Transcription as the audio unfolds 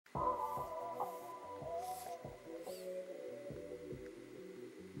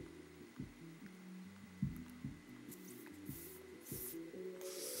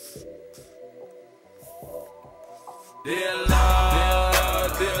Dear Lord,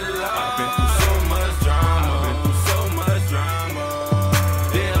 dear Lord, I've been through so much drama,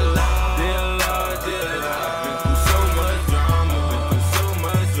 Dear Lord, dear Lord, dear Lord, I've been through so much drama,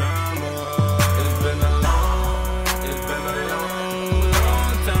 It's been a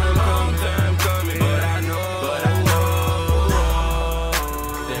long time coming, but I know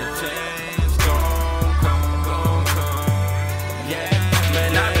that change gon' come. Yeah,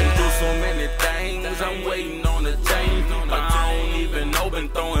 man, I've been through so many things, I'm waiting on the change. I don't even know, been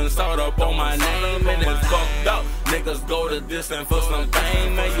throwing salt up on my name, and it's fucked up. Niggas go the distance for some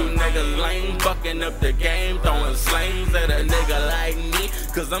fame, man, you niggas lame, fucking up the game, throwing slings at a nigga like me,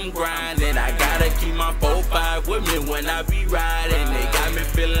 cause I'm grinding. I gotta keep my 4-5 with me when I be riding. They got me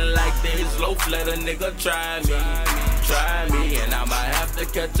feeling like they slow, let a nigga try me, and I might have to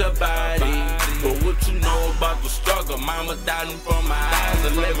catch a body. But what you know about the struggle? Mama died in front of my eyes,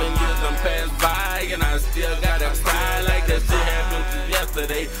 11 years done passed by, and I still gotta cry like that shit happened just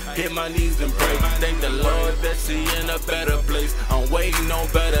yesterday. Hit my knees and pray, thank the Lord that she in a better place. I'm waiting on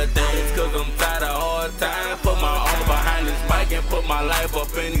better days, cause I'm tired of hard time. Put my arm behind this mic and put my life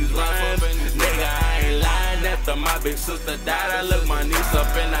up in these rhymes. Nigga, I ain't lying, after my big sister died, I looked my niece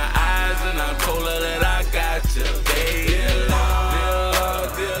up in her eyes and I told her that I got you, baby. Dear Lord,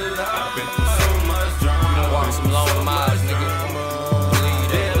 I've been through so much drama. You done walked some long miles, nigga. Believe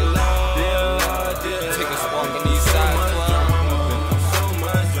that. Take us walking these sides,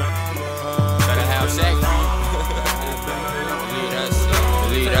 better have Shaq.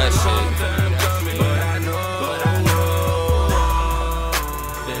 Believe that shit. But I know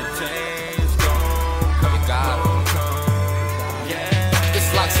that change gon' come. It's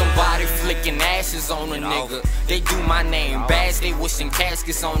like somebody flicking ashes on a nigga. They do my name bad, they wishing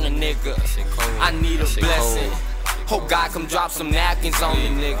caskets on a nigga. I need a blessing. Hope God come drop some napkins on the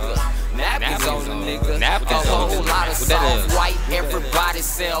nigga. Napkins on the nigga. A whole lot of soft white. Everybody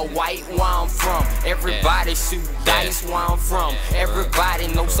sell white where I'm from. Everybody shoot dice where I'm from. Everybody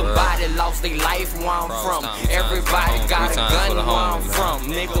know somebody lost their life where I'm from. Everybody got a gun where I'm from.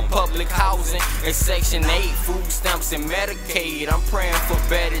 Nigga, public housing and Section 8, food stamps and Medicaid. I'm praying for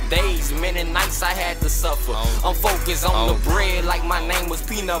better days. Many nights I had to suffer. I'm focused on the bread like my name was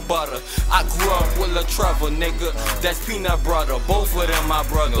Peanut Butter. I grew up with a Trevor, nigga. That's Peanut Butter. Both of them my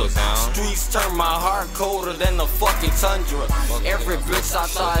brothers. Streets turn my heart colder than the fucking tundra. Every bitch I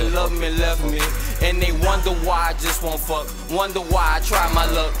thought loved me left me, and they wonder why I just won't fuck. Wonder why I try my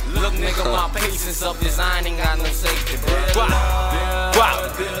luck. Look, nigga, my patience up is I ain't got no safety, bro.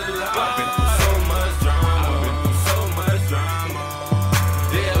 I've been through